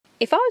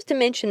If I was to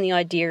mention the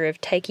idea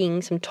of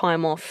taking some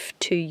time off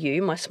to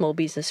you, my small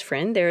business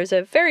friend, there is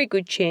a very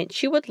good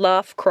chance you would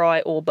laugh,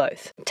 cry, or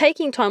both.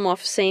 Taking time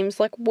off seems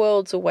like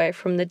worlds away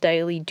from the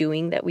daily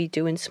doing that we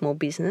do in small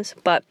business,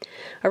 but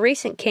a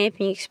recent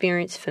camping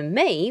experience for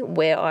me,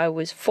 where I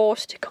was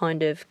forced to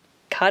kind of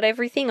cut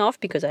everything off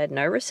because I had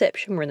no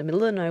reception, we're in the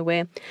middle of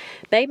nowhere,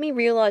 made me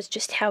realise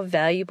just how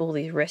valuable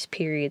these rest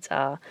periods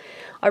are.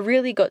 I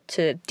really got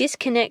to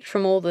disconnect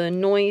from all the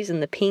noise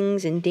and the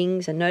pings and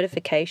dings and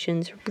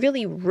notifications,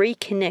 really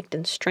reconnect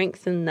and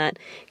strengthen that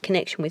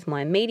connection with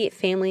my immediate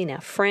family and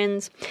our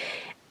friends.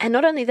 And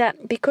not only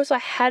that, because I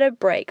had a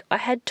break, I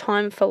had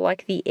time for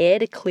like the air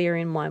to clear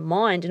in my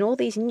mind and all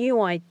these new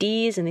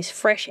ideas and this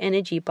fresh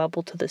energy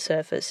bubbled to the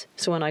surface.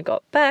 So when I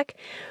got back,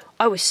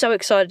 I was so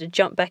excited to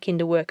jump back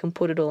into work and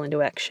put it all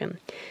into action.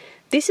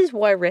 This is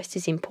why rest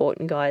is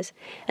important, guys.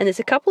 And there's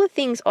a couple of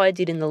things I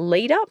did in the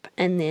lead up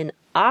and then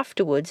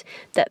afterwards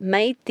that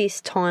made this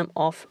time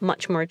off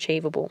much more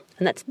achievable.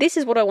 And this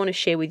is what I want to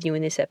share with you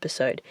in this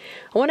episode.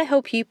 I want to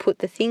help you put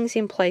the things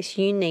in place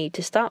you need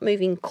to start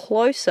moving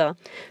closer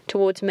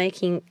towards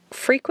making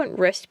frequent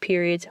rest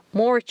periods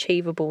more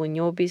achievable in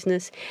your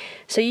business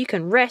so you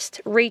can rest,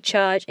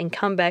 recharge, and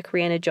come back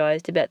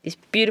re-energized about this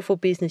beautiful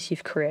business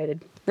you've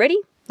created. Ready?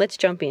 Let's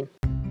jump in.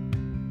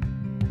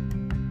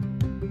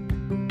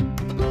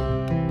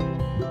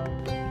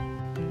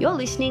 You're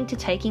listening to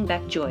Taking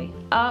Back Joy,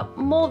 our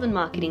More Than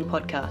Marketing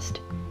podcast.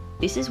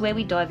 This is where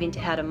we dive into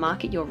how to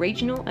market your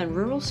regional and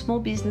rural small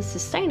business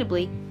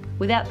sustainably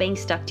without being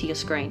stuck to your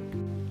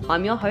screen.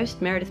 I'm your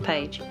host, Meredith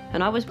Page,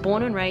 and I was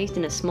born and raised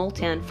in a small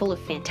town full of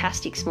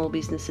fantastic small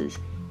businesses,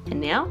 and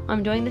now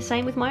I'm doing the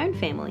same with my own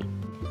family.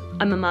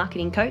 I'm a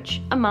marketing coach,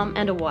 a mum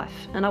and a wife,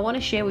 and I want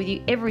to share with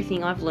you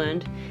everything I've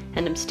learned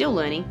and am still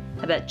learning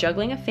about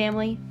juggling a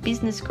family,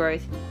 business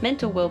growth,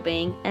 mental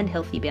well-being and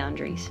healthy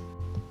boundaries.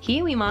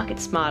 Here we market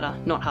smarter,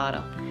 not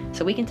harder,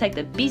 so we can take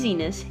the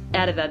busyness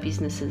out of our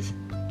businesses.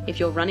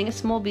 If you're running a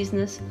small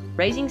business,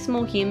 raising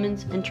small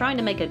humans and trying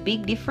to make a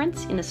big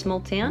difference in a small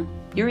town,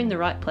 you're in the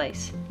right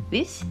place.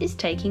 This is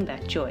Taking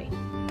Back Joy.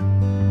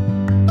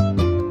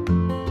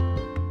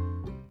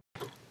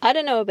 I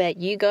don't know about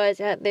you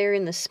guys out there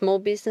in the small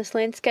business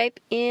landscape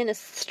in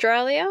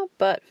Australia,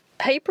 but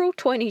April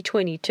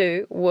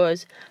 2022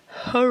 was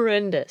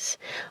horrendous.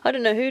 I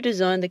don't know who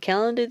designed the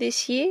calendar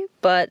this year,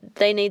 but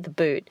they need the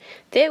boot.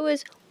 There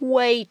was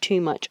way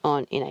too much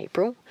on in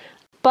April,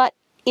 but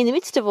in the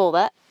midst of all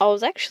that, I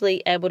was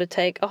actually able to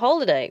take a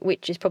holiday,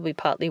 which is probably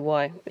partly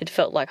why it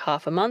felt like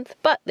half a month,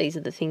 but these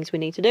are the things we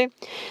need to do.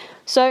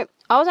 So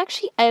I was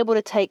actually able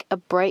to take a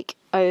break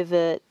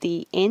over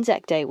the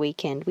Anzac Day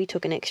weekend. We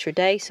took an extra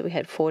day, so we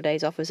had 4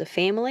 days off as a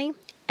family.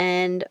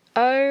 And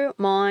oh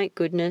my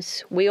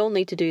goodness, we all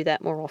need to do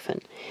that more often.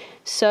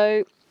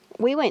 So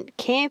we went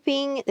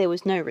camping, there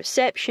was no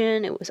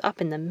reception, it was up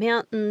in the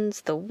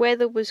mountains, the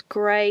weather was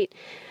great.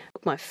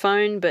 My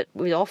phone, but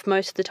we was off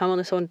most of the time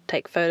unless I wanted to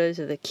take photos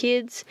of the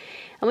kids.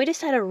 And we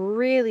just had a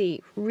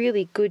really,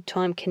 really good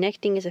time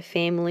connecting as a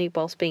family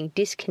whilst being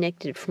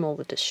disconnected from all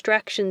the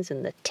distractions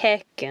and the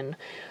tech and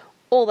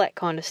all that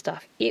kind of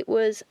stuff. It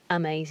was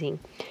amazing.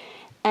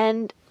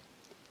 And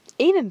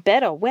even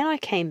better, when I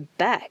came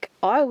back,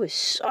 I was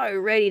so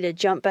ready to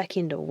jump back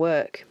into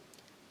work.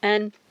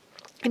 And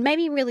it made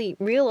me really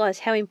realize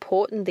how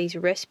important these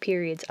rest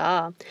periods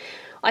are.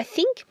 I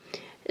think,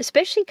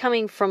 especially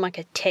coming from like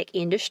a tech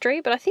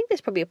industry, but I think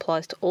this probably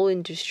applies to all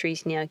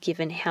industries now,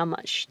 given how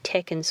much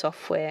tech and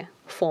software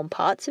form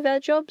parts of our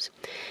jobs.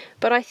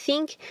 But I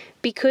think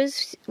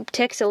because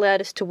tech's allowed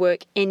us to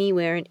work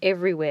anywhere and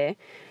everywhere,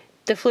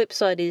 the flip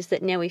side is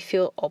that now we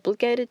feel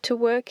obligated to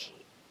work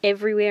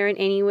everywhere and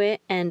anywhere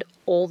and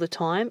all the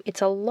time.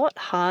 It's a lot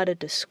harder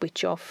to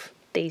switch off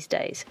these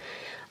days.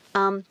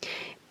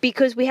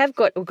 Because we've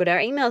got our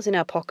emails in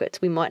our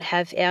pockets, we might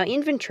have our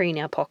inventory in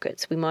our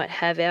pockets, we might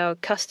have our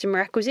customer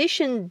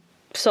acquisition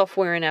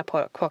software in our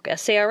pocket, our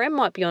CRM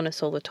might be on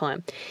us all the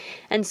time.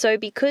 And so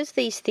because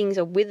these things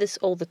are with us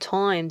all the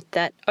time,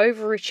 that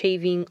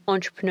overachieving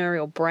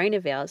entrepreneurial brain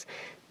of ours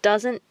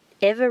doesn't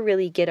ever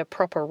really get a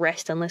proper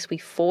rest unless we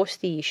force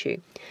the issue.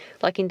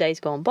 Like in days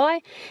gone by,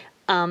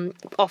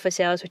 office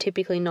hours were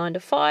typically 9 to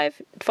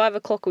 5. 5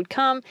 o'clock would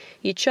come,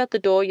 you'd shut the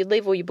door, you'd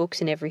leave all your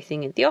books and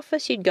everything at the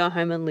office, you'd go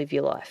home and live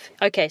your life.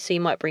 Okay, so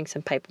you might bring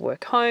some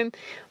paperwork home,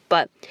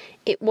 but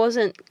it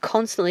wasn't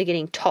constantly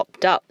getting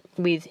topped up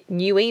with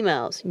new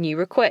emails, new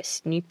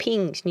requests, new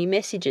pings, new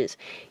messages.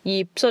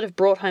 You sort of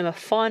brought home a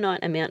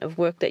finite amount of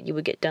work that you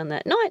would get done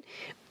that night,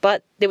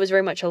 but there was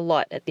very much a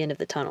light at the end of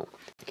the tunnel.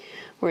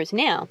 Whereas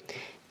now,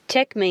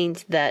 tech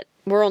means that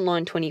we're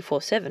online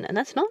 24/7, and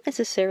that's not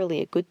necessarily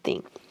a good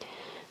thing.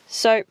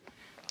 So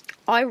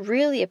I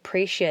really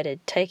appreciated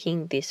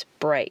taking this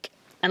break,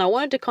 and I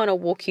wanted to kind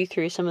of walk you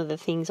through some of the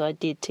things I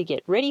did to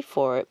get ready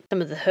for it,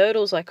 some of the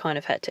hurdles I kind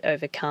of had to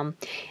overcome,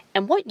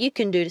 and what you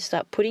can do to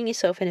start putting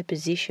yourself in a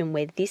position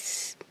where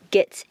this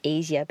gets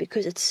easier,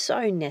 because it's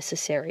so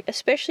necessary,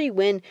 especially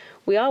when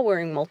we are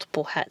wearing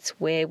multiple hats,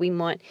 where we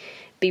might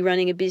be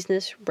running a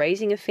business,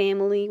 raising a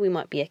family. We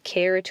might be a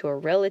carer to a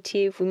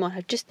relative. We might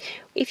have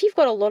if you've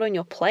got a lot on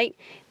your plate,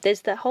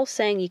 there's that whole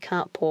saying you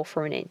can't pour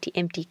from an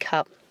empty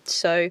cup.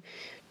 So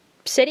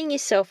setting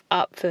yourself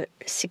up for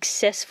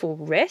successful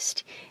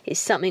rest is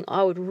something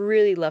I would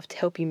really love to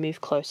help you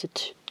move closer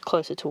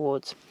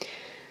towards.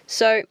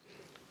 So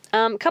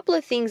a couple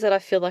of things that I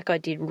feel like I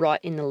did right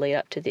in the lead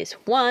up to this.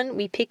 One,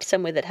 we picked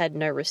somewhere that had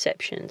no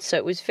reception. So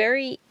it was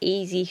very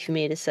easy for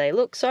me to say,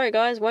 look, sorry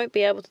guys, won't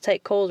be able to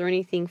take calls or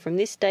anything from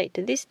this date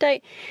to this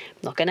date. I'm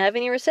not going to have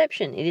any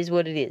reception. It is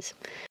what it is.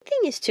 The thing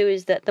is too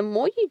is that the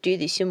more you do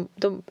this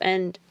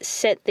and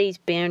set these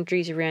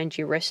boundaries around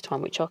your rest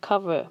time, which I'll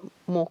cover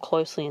more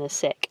closely in a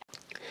sec,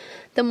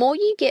 the more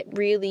you get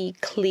really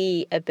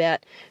clear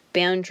about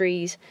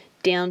boundaries,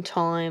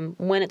 downtime,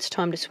 when it's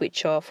time to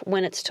switch off,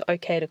 when it's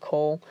okay to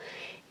call,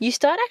 you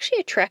start actually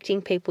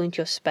attracting people into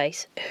your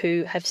space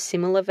who have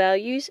similar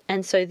values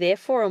and so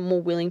therefore are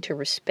more willing to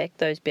respect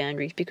those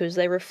boundaries because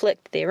they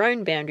reflect their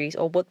own boundaries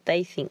or what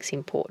they think is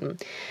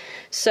important.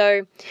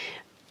 So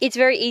it's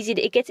very easy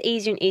it gets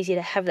easier and easier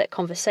to have that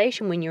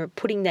conversation when you're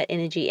putting that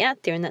energy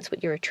out there, and that's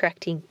what you're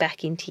attracting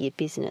back into your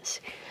business.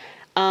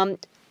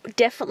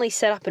 Definitely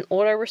set up an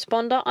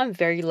autoresponder. I'm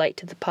very late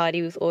to the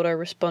party with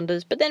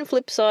autoresponders, but then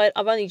flip side,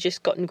 I've only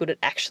just gotten good at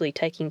actually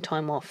taking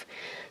time off.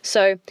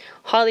 So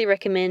highly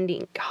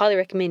recommending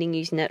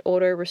using that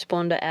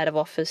autoresponder out of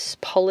office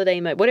holiday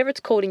mode, whatever it's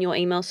called in your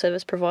email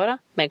service provider.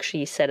 Make sure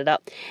you set it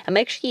up and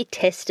make sure you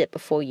test it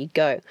before you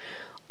go.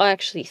 I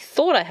actually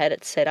thought I had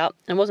it set up,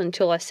 and it wasn't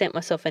until I sent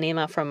myself an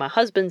email from my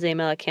husband's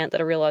email account that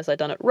I realized I'd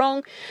done it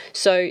wrong.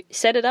 So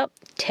set it up,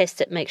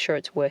 test it, make sure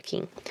it's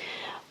working.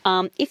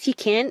 If you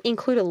can,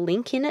 include a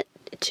link in it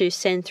to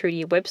send through to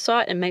your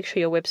website and make sure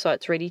your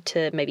website's ready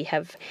to maybe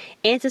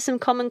answer some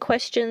common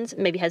questions,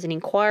 maybe has an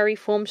inquiry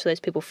form so those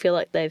people feel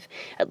like they've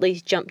at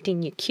least jumped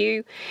in your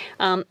queue.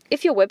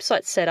 If your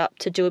website's set up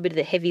to do a bit of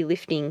the heavy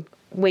lifting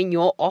when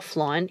you're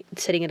offline,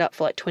 setting it up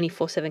for like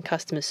 24/7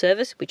 customer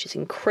service, which is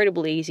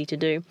incredibly easy to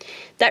do,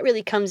 that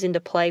really comes into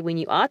play when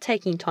you are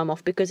taking time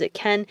off because it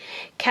can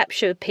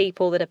capture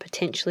people that are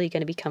potentially going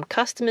to become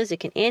customers.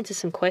 It can answer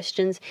some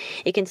questions.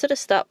 It can sort of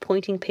start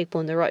pointing people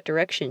in the right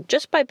direction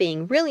just by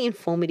being really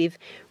informative,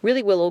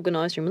 really well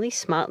organized, and really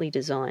smartly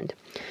designed.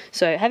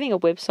 So having a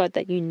website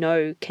that you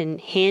know can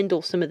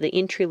handle some of the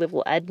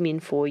entry-level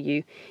admin for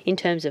you in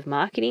terms of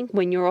marketing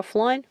when you're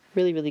offline,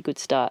 really, really good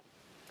start.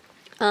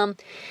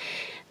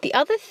 The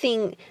other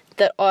thing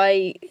that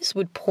I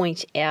would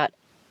point out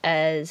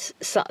as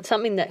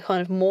something that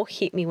kind of more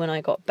hit me when I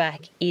got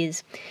back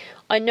is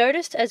I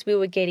noticed as we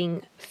were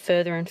getting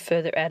further and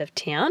further out of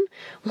town,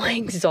 my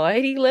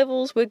anxiety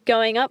levels were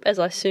going up as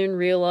I soon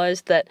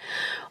realized that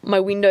my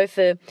window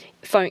for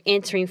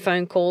answering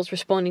phone calls,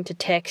 responding to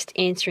text,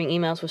 answering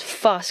emails was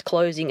fast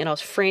closing, and I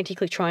was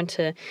frantically trying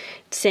to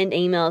send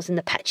emails in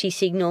the patchy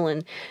signal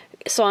and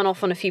sign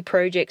off on a few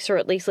projects or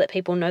at least let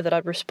people know that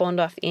I'd respond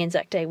after the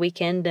Anzac Day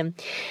weekend. And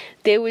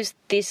there was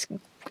this,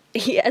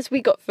 as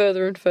we got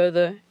further and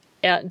further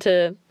out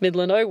into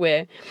middle of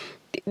nowhere,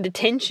 the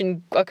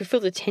tension, I could feel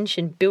the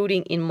tension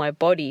building in my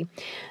body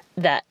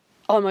that,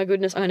 oh my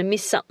goodness, I'm going to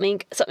miss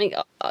something,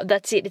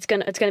 that's it, it's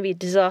going to be a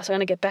disaster, I'm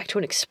going to get back to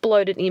an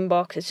exploded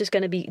inbox, it's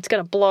going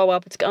to blow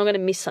up, I'm going to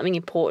miss something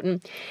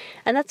important.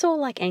 And that's all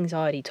like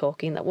anxiety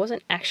talking. That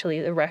wasn't actually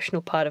the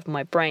rational part of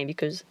my brain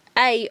because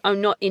I'm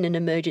not in an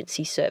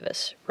emergency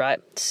service, right?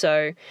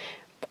 So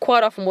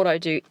quite often what I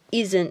do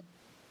isn't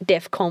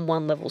DEFCON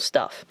 1 level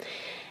stuff.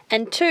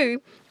 And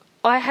 2,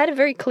 I had a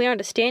very clear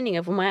understanding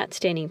of my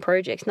outstanding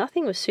projects.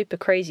 Nothing was super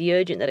crazy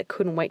urgent that it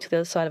couldn't wait till the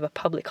other side of a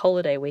public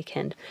holiday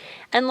weekend.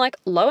 And like,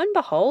 lo and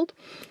behold,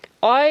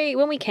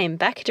 when we came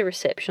back to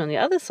reception on the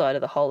other side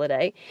of the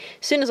holiday,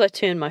 as soon as I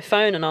turned my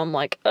phone and I'm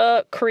like,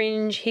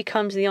 cringe, here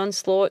comes the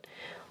onslaught,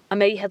 I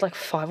maybe had like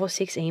 5 or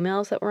 6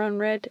 emails that were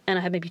unread, and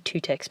I had maybe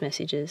 2 text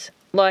messages.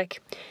 Like,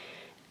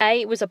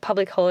 it was a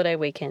public holiday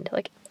weekend.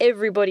 Like,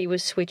 everybody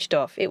was switched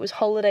off. It was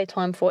holiday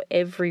time for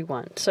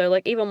everyone. So,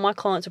 like, even my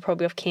clients were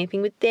probably off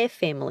camping with their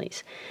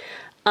families.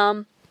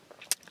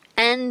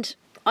 And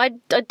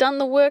I'd done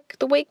the work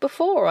the week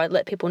before. I'd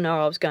let people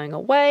know I was going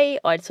away.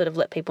 I'd sort of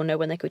let people know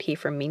when they could hear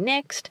from me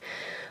next.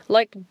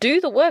 Like, do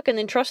the work and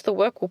then trust the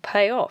work will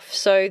pay off.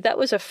 So that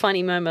was a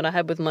funny moment I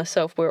had with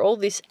myself where all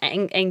this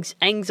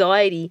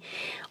anxiety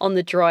on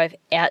the drive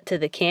out to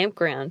the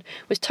campground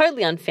was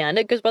totally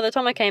unfounded because by the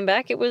time I came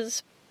back,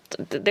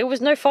 there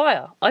was no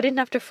fire. I didn't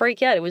have to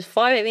freak out. It was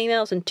 5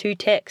 emails and 2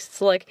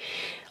 texts, like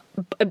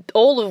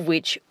all of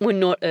which were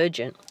not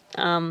urgent.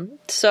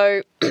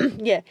 So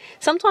yeah,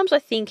 sometimes I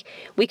think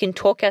we can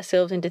talk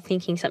ourselves into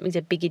thinking something's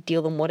a bigger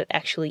deal than what it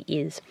actually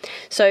is.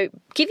 So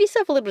give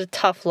yourself a little bit of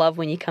tough love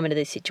when you come into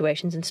these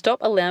situations and stop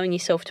allowing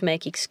yourself to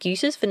make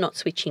excuses for not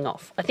switching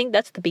off. I think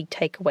that's the big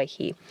takeaway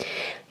here,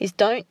 is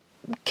don't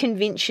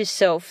convince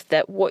yourself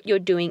that what you're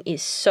doing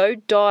is so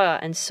dire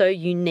and so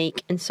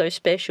unique and so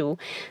special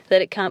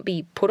that it can't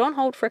be put on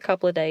hold for a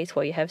couple of days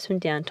while you have some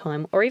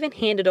downtime, or even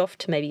handed off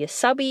to maybe a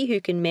subby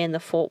who can man the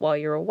fort while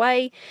you're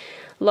away.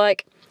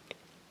 Like,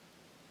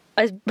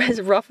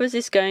 as rough as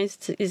this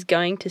is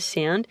going to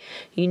sound,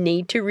 you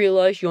need to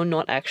realize you're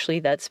not actually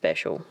that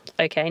special.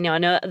 Okay, now I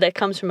know that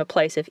comes from a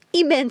place of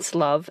immense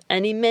love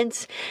and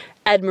immense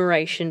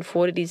admiration for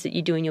what it is that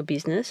you do in your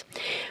business.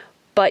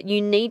 But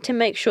you need to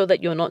make sure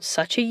that you're not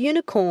such a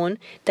unicorn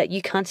that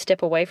you can't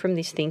step away from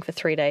this thing for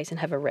 3 days and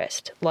have a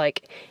rest.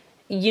 Like,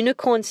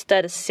 unicorn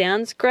status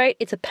sounds great,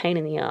 it's a pain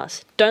in the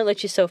ass. Don't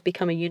let yourself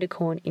become a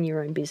unicorn in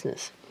your own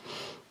business.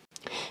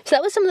 So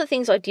that was some of the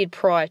things I did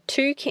prior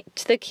to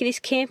this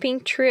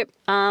camping trip,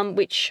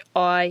 which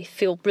I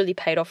feel really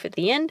paid off at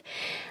the end.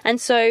 And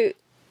so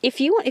if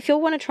you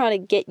want to try to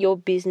get your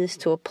business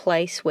to a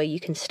place where you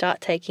can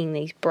start taking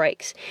these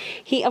breaks,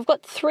 here I've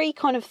got 3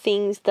 kind of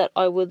things that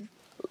I would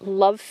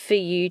love for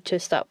you to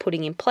start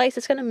putting in place.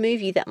 It's going to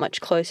move you that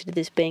much closer to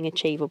this being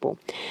achievable.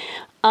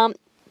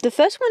 The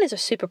first one is a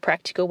super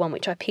practical one,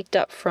 which I picked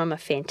up from a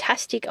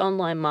fantastic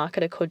online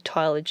marketer called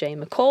Tyler J.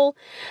 McCall.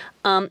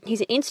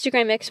 He's an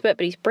Instagram expert,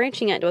 but he's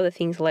branching out to other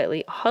things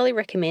lately. I highly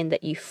recommend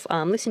that you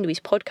listen to his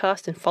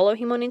podcast and follow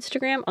him on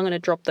Instagram. I'm going to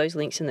drop those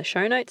links in the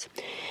show notes.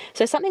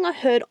 So something I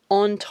heard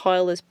on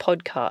Tyler's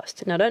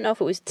podcast, and I don't know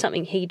if it was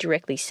something he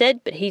directly said,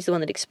 but he's the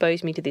one that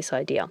exposed me to this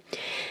idea.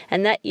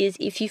 And that is,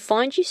 if you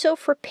find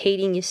yourself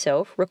repeating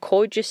yourself,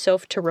 record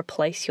yourself to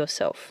replace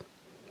yourself.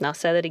 Now I'll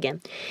say that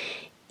again.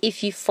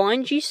 If you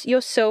find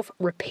yourself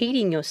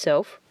repeating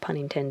yourself, pun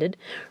intended,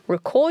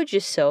 record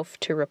yourself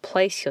to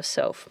replace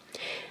yourself.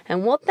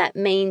 And what that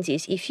means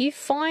is, if you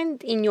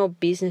find in your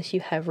business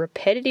you have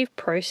repetitive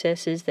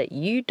processes that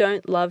you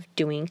don't love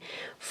doing,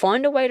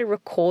 find a way to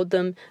record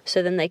them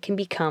so then they can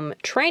become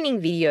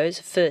training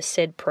videos for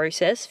said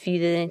process for you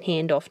to then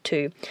hand off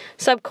to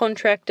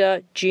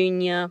subcontractor,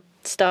 junior,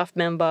 staff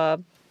member,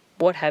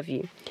 what have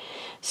you.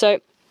 So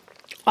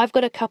I've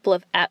got a couple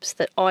of apps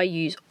that I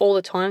use all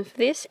the time for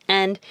this,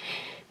 and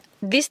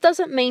this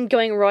doesn't mean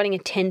going and writing a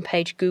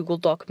 10-page Google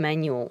Doc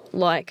manual.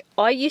 Like,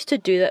 I used to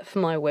do that for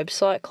my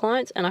website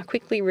clients, and I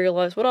quickly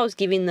realized what I was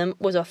giving them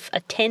was a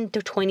 10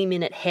 to 20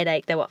 minute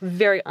headache they were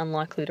very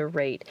unlikely to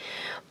read.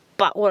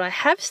 But what I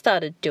have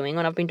started doing,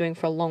 and I've been doing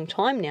for a long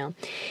time now,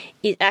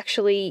 is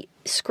actually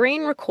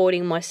screen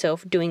recording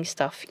myself doing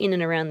stuff in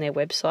and around their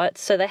website,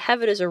 so they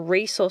have it as a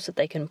resource that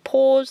they can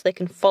pause, they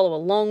can follow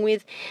along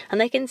with,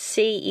 and they can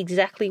see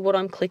exactly what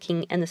I'm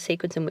clicking and the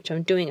sequence in which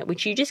I'm doing it,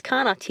 which you just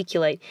can't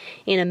articulate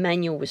in a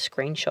manual with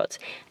screenshots.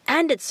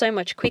 And it's so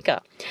much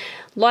quicker.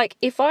 Like,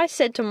 if I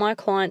said to my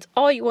clients,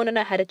 oh, you want to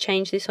know how to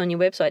change this on your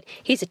website?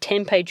 Here's a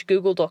 10-page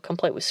Google Doc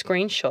complete with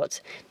screenshots.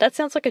 That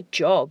sounds like a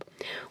job.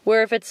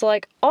 Where if it's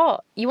like, oh,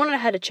 you want to know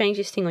how to change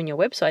this thing on your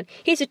website?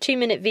 Here's a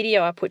 2-minute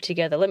video I put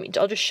together.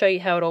 I'll just show you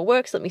how it all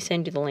works. Let me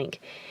send you the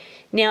link.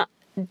 Now,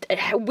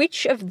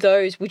 which of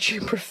those would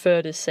you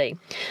prefer to see?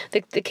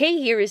 The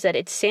key here is that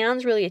it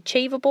sounds really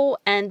achievable,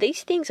 and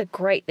these things are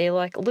great. They're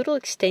like little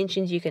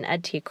extensions you can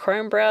add to your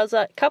Chrome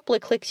browser. A couple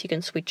of clicks, you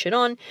can switch it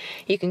on.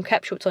 You can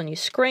capture what's on your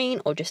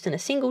screen or just in a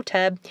single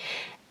tab,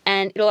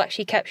 and it'll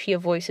actually capture your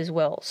voice as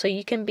well. So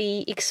you can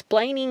be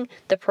explaining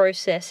the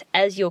process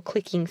as you're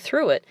clicking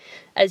through it,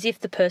 as if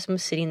the person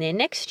was sitting there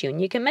next to you. And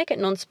you can make it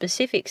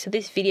non-specific, so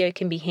this video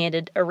can be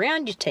handed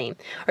around your team,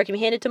 or it can be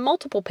handed to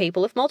multiple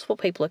people if multiple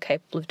people are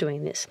capable of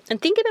doing this.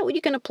 And think about what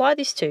you can apply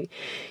this to.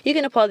 You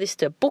can apply this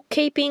to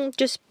bookkeeping.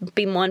 Just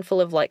be mindful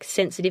of like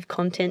sensitive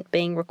content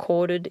being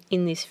recorded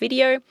in this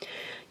video.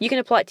 You can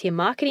apply it to your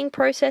marketing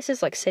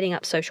processes, like setting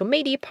up social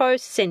media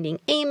posts, sending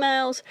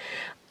emails,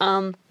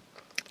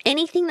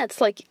 anything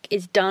that's like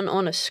is done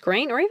on a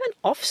screen or even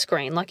off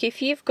screen. Like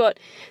if you've got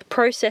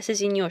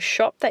processes in your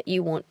shop that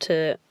you want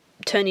to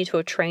turn into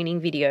a training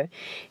video,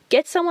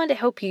 get someone to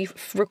help you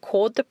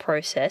record the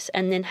process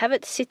and then have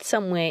it sit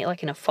somewhere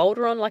like in a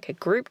folder on like a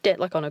group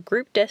like on a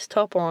group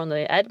desktop or on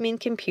the admin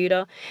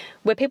computer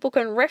where people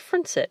can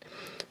reference it.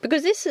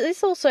 Because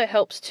this also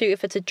helps too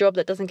if it's a job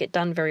that doesn't get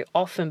done very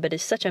often but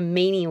is such a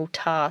menial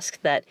task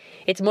that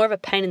it's more of a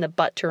pain in the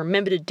butt to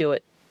remember to do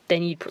it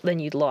than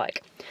you'd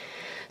like.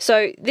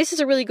 So this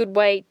is a really good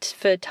way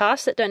for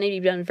tasks that don't need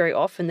to be done very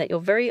often, that you're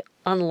very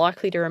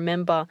unlikely to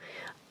remember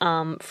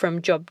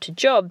from job to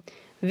job.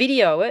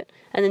 Video it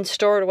and then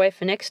store it away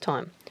for next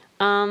time.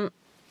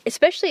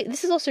 Especially,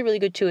 this is also really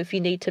good too if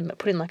you need to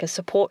put in like a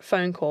support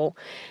phone call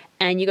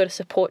and you got a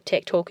support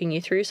tech talking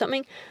you through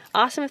something.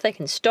 Ask them if they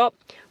can stop,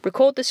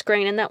 record the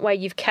screen, and that way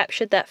you've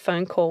captured that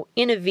phone call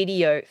in a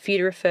video for you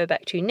to refer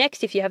back to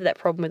next if you have that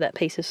problem with that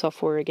piece of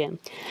software again.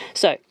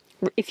 So,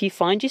 if you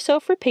find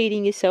yourself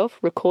repeating yourself,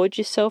 record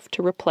yourself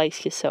to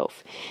replace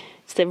yourself.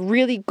 It's a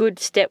really good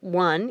step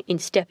 1 in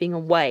stepping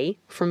away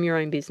from your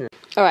own business.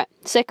 All right,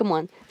 second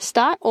one,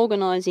 start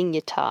organizing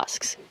your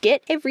tasks.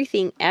 Get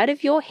everything out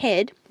of your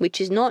head,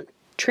 which is not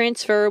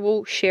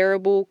transferable,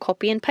 shareable,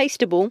 copy and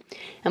pasteable,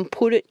 and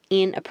put it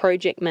in a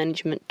project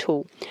management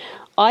tool.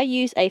 I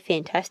use a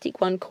fantastic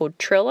one called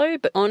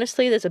Trello, but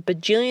honestly, there's a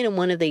bajillion and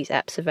one of these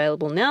apps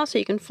available now, so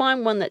you can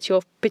find one that's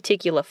your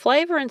particular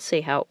flavor and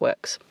see how it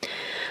works.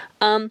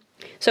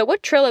 So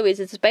what Trello is,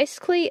 it's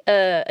basically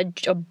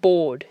a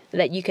board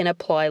that you can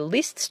apply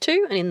lists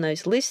to, and in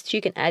those lists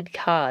you can add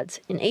cards.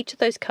 And each of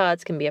those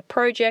cards can be a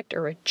project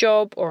or a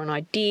job or an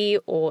idea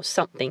or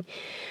something.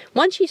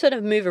 Once you sort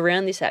of move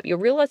around this app, you'll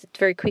realize it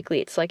very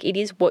quickly. It's like it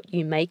is what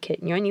you make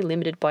it. You're only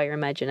limited by your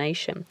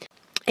imagination.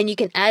 And you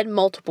can add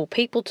multiple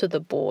people to the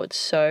board.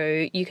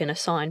 So you can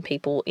assign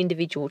people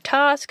individual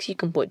tasks. You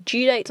can put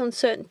due dates on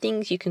certain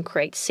things. You can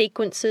create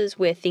sequences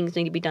where things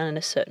need to be done in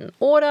a certain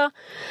order.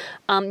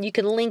 You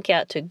can link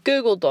out to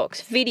Google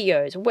Docs,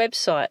 videos,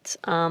 websites.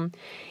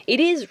 It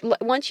is,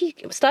 once you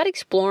start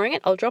exploring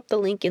it, I'll drop the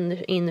link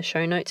in the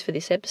show notes for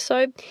this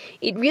episode.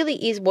 It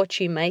really is what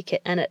you make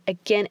it. And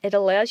it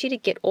allows you to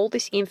get all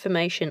this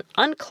information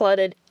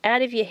uncluttered,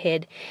 out of your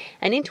head,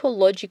 and into a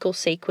logical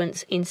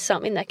sequence in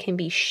something that can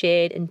be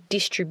shared and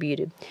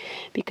distributed.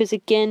 Because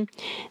again,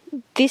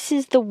 this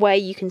is the way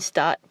you can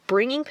start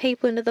bringing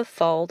people into the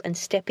fold and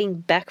stepping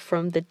back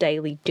from the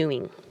daily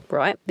doing,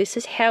 right? This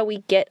is how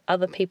we get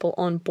other people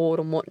on board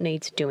on what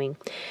needs doing.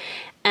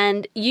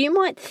 And you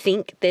might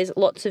think there's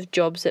lots of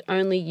jobs that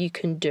only you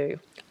can do.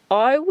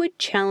 I would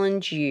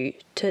challenge you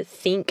to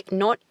think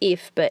not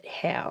if, but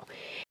how.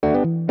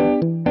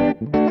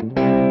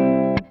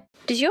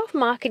 Does your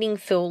marketing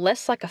feel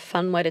less like a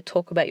fun way to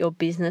talk about your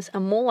business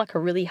and more like a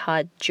really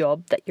hard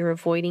job that you're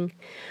avoiding?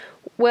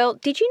 Well,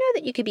 did you know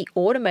that you could be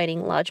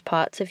automating large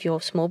parts of your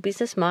small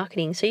business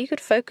marketing so you could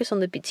focus on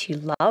the bits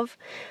you love,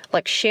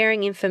 like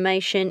sharing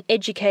information,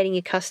 educating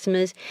your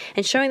customers,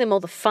 and showing them all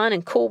the fun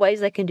and cool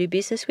ways they can do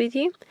business with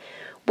you?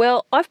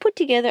 Well, I've put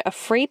together a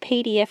free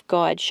PDF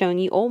guide showing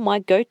you all my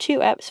go-to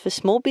apps for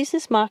small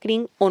business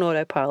marketing on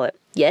autopilot.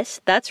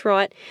 Yes, that's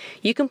right.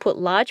 You can put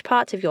large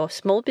parts of your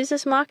small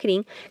business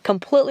marketing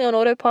completely on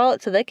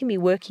autopilot so they can be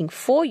working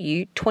for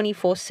you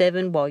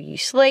 24/7 while you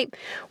sleep,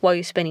 while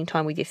you're spending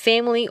time with your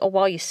family, or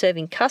while you're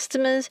serving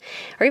customers,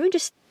 or even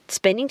just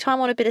spending time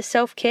on a bit of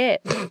self-care.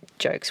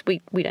 Jokes, we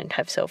don't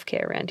have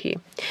self-care around here.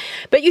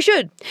 But you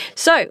should.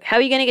 So, how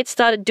are you going to get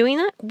started doing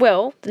that?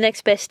 Well, the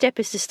next best step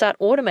is to start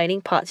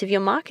automating parts of your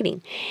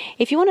marketing.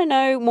 If you want to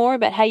know more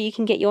about how you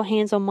can get your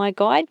hands on my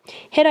guide,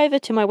 head over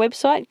to my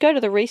website, go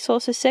to the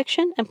resources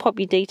section and pop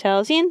your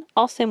details in.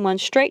 I'll send one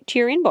straight to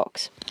your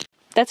inbox.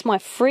 That's my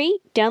free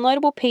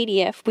downloadable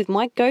PDF with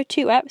my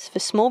go-to apps for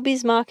small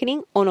biz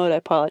marketing on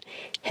autopilot.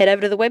 Head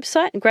over to the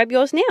website and grab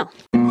yours now.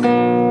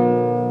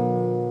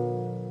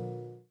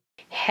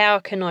 How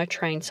can I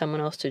train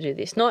someone else to do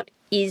this? Not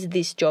is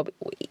this job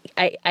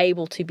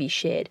able to be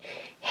shared?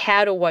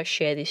 How do I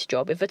share this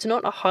job? If it's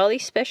not a highly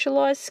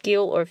specialized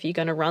skill, or if you're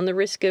going to run the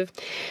risk of,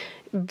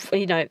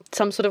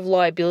 some sort of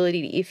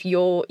liability if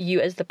you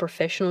as the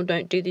professional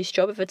don't do this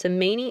job, if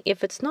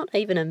it's not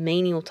even a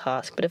menial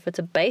task, but if it's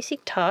a basic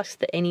task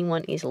that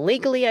anyone is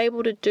legally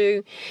able to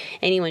do,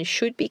 anyone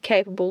should be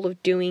capable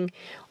of doing,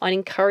 I'd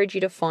encourage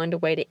you to find a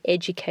way to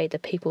educate the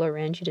people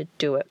around you to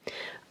do it.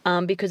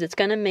 Because it's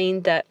going to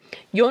mean that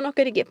you're not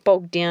going to get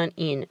bogged down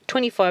in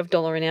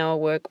 $25 an hour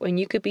work when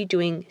you could be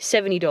doing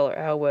 $70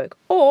 hour work,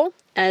 or,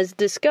 as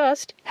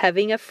discussed,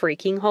 having a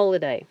freaking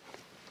holiday.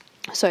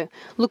 So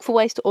look for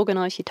ways to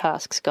organize your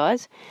tasks,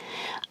 guys.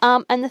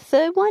 And the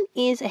third one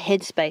is a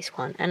headspace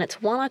one, and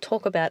it's one I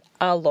talk about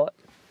a lot.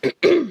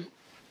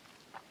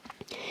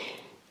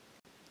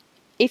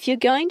 If you're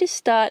going to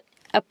start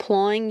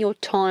applying your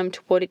time to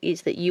what it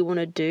is that you want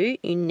to do,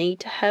 you need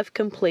to have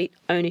complete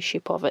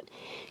ownership of it.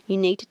 You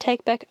need to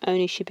take back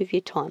ownership of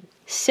your time.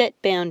 Set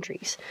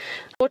boundaries.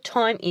 Your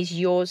time is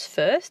yours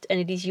first, and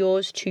it is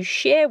yours to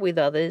share with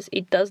others.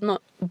 It does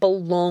not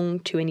belong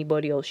to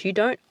anybody else. You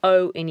don't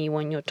owe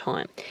anyone your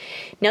time.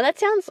 Now, that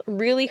sounds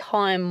really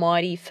high and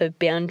mighty for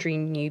boundary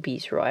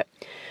newbies, right?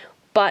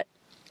 But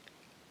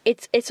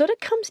it sort of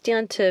comes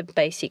down to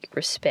basic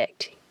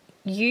respect.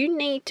 You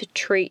need to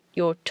treat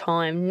your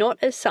time not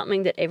as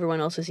something that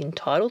everyone else is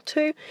entitled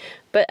to,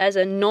 but as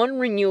a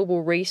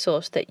non-renewable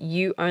resource that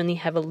you only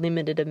have a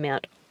limited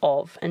amount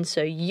of. And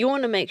so you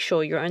want to make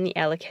sure you're only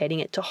allocating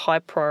it to high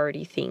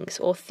priority things,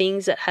 or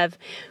things that have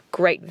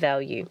great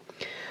value.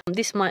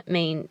 This might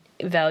mean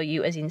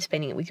value as in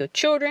spending it with your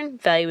children,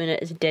 value in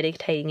it as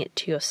dedicating it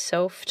to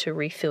yourself to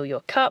refill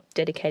your cup,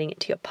 dedicating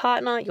it to your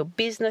partner, your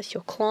business,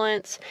 your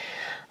clients.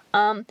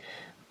 But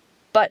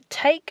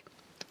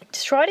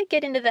try to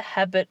get into the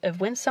habit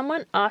of when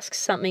someone asks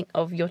something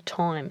of your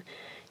time,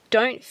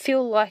 don't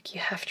feel like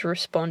you have to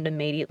respond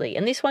immediately.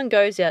 And this one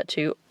goes out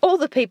to all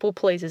the people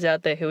pleasers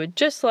out there who are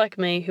just like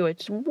me, who are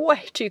just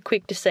way too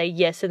quick to say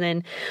yes and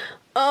then,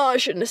 I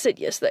shouldn't have said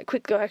yes that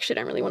quick. I actually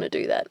don't really want to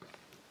do that.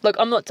 Look,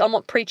 I'm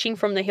not preaching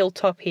from the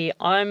hilltop here.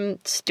 I'm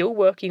still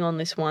working on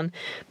this one.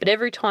 But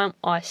every time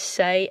I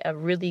say a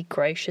really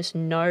gracious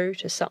no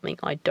to something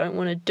I don't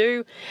want to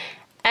do,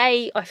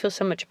 A, I feel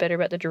so much better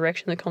about the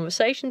direction the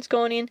conversation's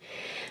gone in,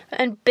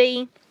 and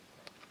B,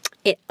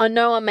 I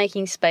know I'm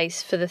making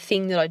space for the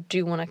thing that I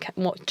do want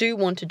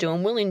to do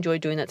and will enjoy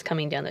doing that's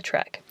coming down the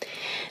track.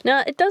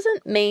 Now, it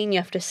doesn't mean you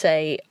have to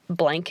say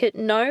blanket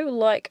no.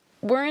 Like,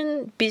 we're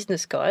in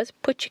business, guys.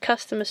 Put your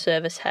customer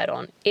service hat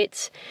on.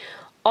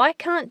 I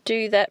can't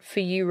do that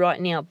for you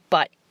right now,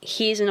 but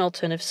here's an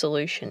alternative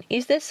solution.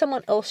 Is there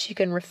someone else you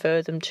can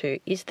refer them to?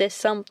 Is there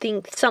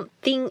something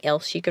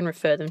else you can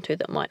refer them to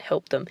that might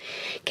help them?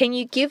 Can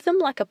you give them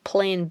like a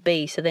plan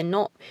B so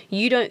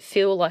you don't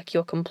feel like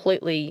you're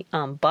completely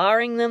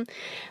barring them,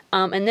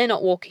 and they're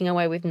not walking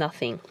away with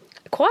nothing?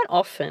 Quite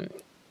often,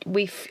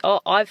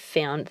 I've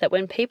found that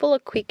when people are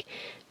quick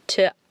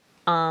to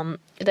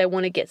they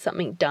want to get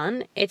something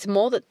done, it's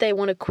more that they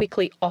want to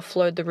quickly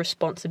offload the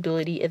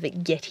responsibility of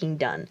it getting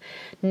done,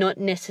 not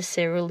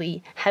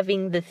necessarily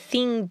having the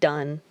thing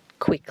done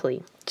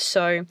quickly.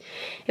 So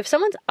if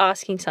someone's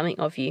asking something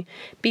of you,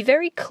 be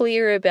very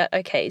clear about,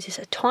 okay, is this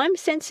a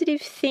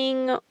time-sensitive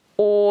thing,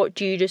 or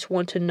do you just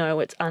want to know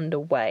it's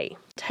underway?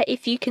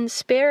 If you can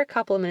spare a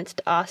couple of minutes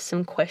to ask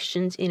some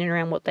questions in and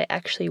around what they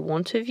actually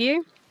want of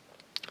you,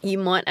 you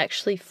might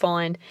actually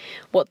find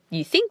what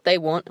you think they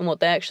want and what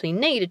they actually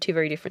need are two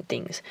very different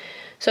things.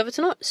 So if it's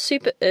not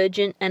super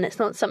urgent and it's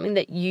not something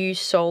that you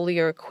solely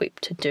are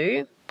equipped to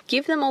do,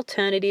 give them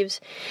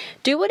alternatives.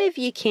 Do whatever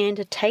you can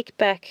to take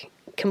back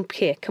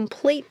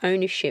complete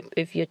ownership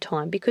of your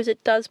time, because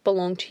it does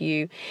belong to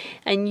you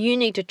and you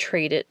need to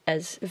treat it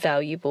as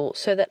valuable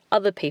so that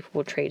other people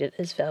will treat it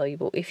as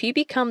valuable. If you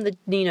become the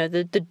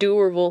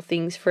doer of all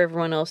things for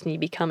everyone else and you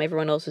become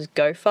everyone else's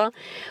gopher,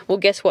 well,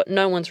 guess what?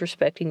 No one's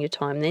respecting your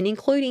time then,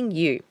 including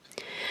you.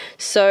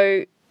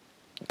 So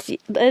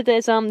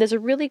there's a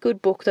really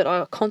good book that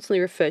I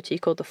constantly refer to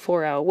called The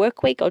 4-Hour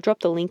Workweek. I'll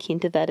drop the link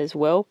into that as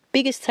well.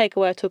 Biggest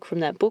takeaway I took from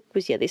that book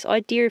was this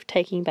idea of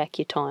taking back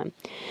your time.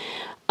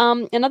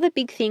 Another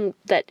big thing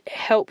that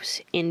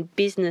helps in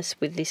business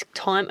with this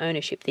time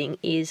ownership thing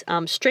is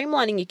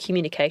streamlining your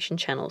communication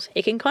channels.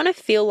 It can kind of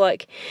feel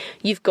like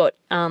you've got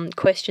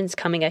questions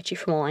coming at you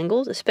from all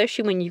angles,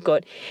 especially when you've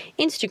got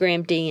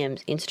Instagram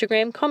DMs,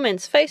 Instagram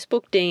comments,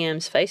 Facebook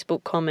DMs,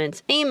 Facebook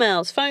comments,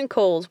 emails, phone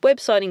calls,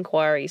 website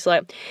inquiries.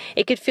 Like,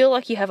 it could feel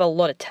like you have a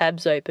lot of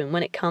tabs open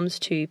when it comes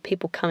to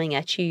people coming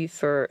at you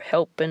for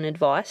help and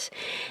advice.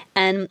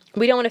 And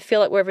we don't want to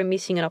feel like we're ever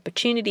missing an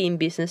opportunity in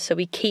business, so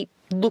we keep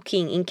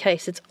looking in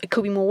case it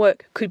could be more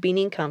work, could be an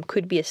income,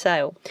 could be a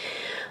sale.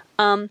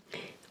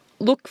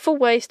 Look for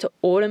ways to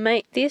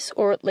automate this,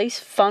 or at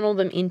least funnel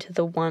them into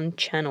the one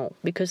channel,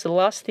 because the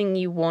last thing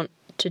you want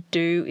to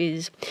do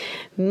is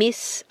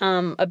miss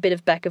a bit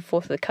of back and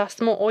forth with the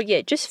customer, or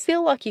just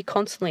feel like you're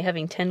constantly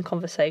having 10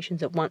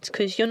 conversations at once,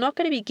 because you're not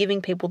going to be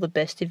giving people the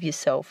best of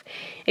yourself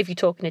if you're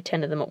talking to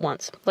 10 of them at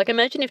once. Like,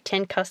 imagine if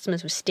 10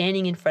 customers were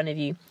standing in front of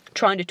you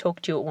trying to talk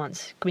to you at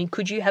once. I mean,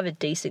 could you have a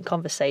decent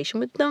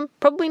conversation with them?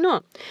 Probably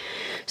not.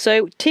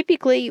 So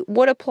typically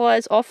what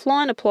applies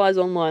offline applies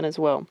online as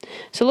well.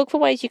 So look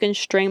for ways you can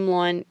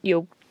streamline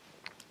your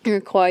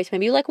inquiries,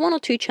 maybe like 1 or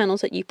 2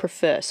 channels that you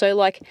prefer. So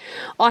like,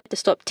 I had to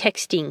stop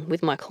texting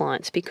with my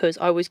clients because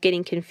I was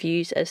getting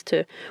confused as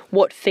to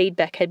what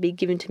feedback had been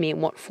given to me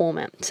in what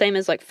format. Same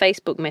as like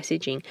Facebook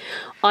messaging.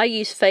 I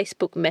use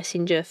Facebook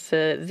Messenger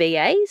for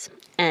VAs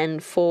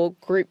and for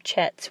group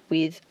chats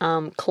with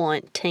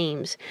client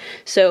teams.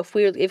 So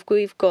if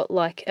we've got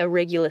like a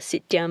regular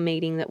sit-down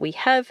meeting that we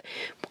have,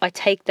 I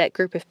take that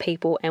group of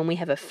people and we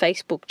have a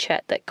Facebook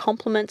chat that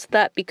complements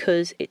that,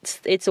 because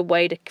it's a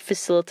way to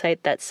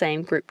facilitate that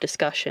same group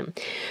discussion.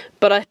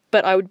 But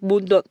I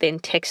would not then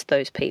text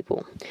those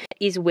people.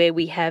 Is where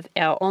we have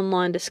our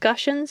online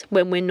discussions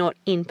when we're not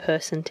in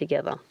person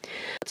together.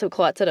 So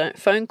clients I don't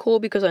phone call,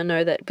 because I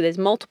know that there's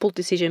multiple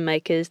decision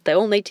makers. They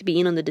all need to be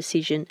in on the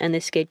decision and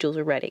their schedule's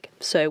erratic.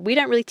 So we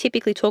don't really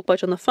typically talk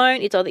much on the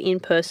phone. It's either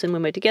in person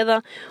when we're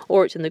together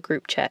or it's in the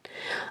group chat.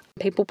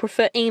 People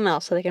prefer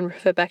email so they can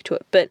refer back to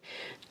it. But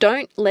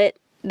don't let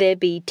there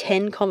be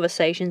 10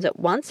 conversations at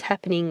once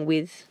happening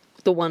with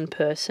the one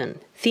person.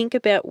 Think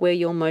about where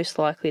you're most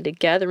likely to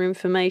gather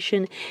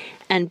information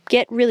and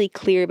get really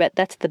clear about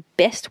that's the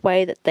best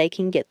way that they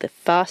can get the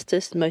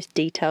fastest, most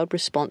detailed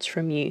response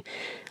from you.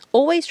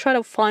 Always try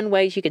to find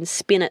ways you can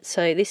spin it.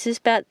 So this is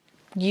about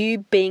you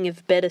being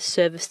of better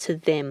service to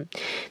them.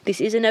 This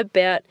isn't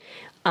about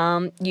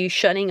you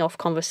shutting off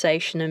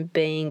conversation and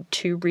being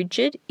too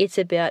rigid. It's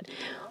about,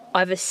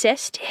 I've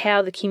assessed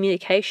how the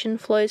communication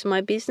flows in my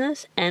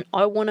business, and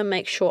I want to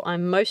make sure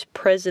I'm most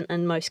present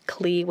and most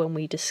clear when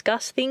we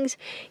discuss things.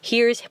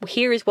 Here is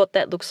what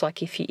that looks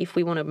like if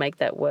we want to make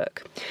that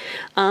work.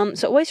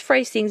 So always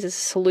phrase things as a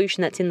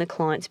solution that's in the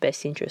client's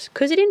best interest,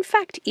 because it in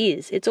fact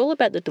is. It's all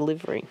about the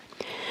delivery.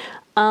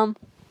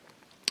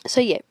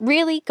 So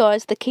really,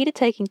 guys, the key to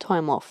taking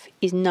time off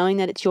is knowing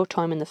that it's your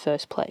time in the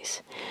first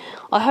place.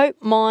 I hope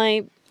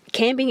my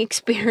camping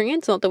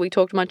experience, not that we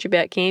talked much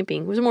about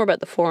camping, it was more about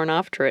the before and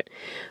after it,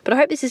 but I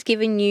hope this has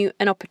given you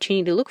an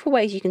opportunity to look for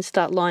ways you can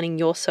start lining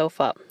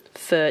yourself up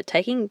for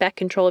taking back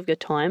control of your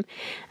time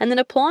and then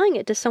applying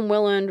it to some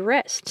well-earned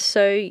rest,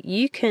 so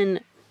you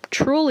can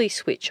truly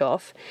switch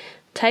off,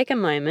 take a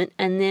moment,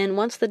 and then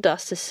once the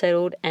dust has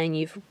settled and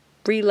you've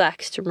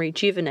relaxed and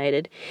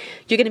rejuvenated,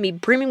 you're going to be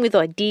brimming with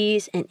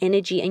ideas and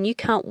energy, and you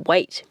can't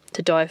wait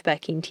to dive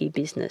back into your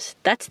business.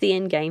 That's the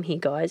end game here,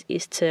 guys,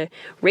 is to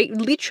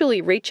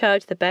literally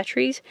recharge the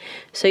batteries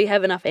so you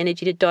have enough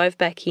energy to dive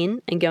back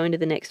in and go into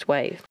the next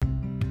wave.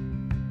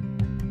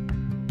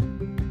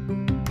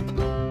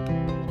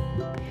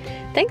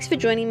 Thanks for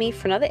joining me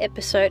for another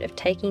episode of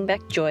Taking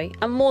Back Joy,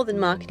 a More Than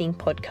Marketing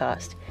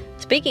podcast.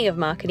 Speaking of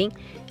marketing,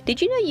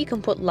 did you know you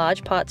can put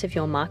large parts of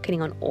your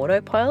marketing on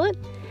autopilot?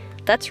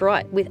 That's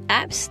right, with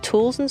apps,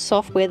 tools and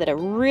software that are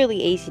really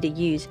easy to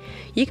use,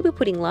 you could be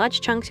putting large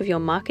chunks of your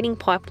marketing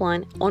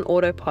pipeline on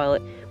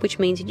autopilot, which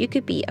means that you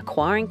could be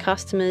acquiring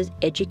customers,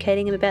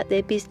 educating them about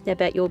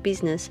about your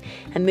business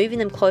and moving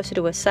them closer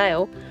to a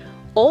sale,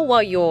 all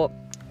while you're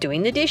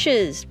doing the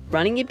dishes,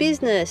 running your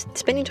business,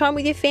 spending time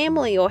with your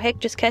family, or heck,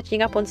 just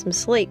catching up on some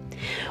sleep.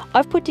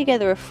 I've put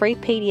together a free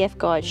PDF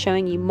guide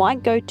showing you my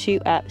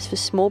go-to apps for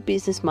small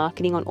business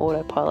marketing on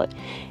autopilot.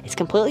 It's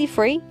completely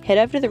free. Head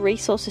over to the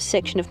resources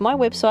section of my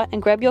website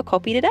and grab your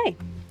copy today.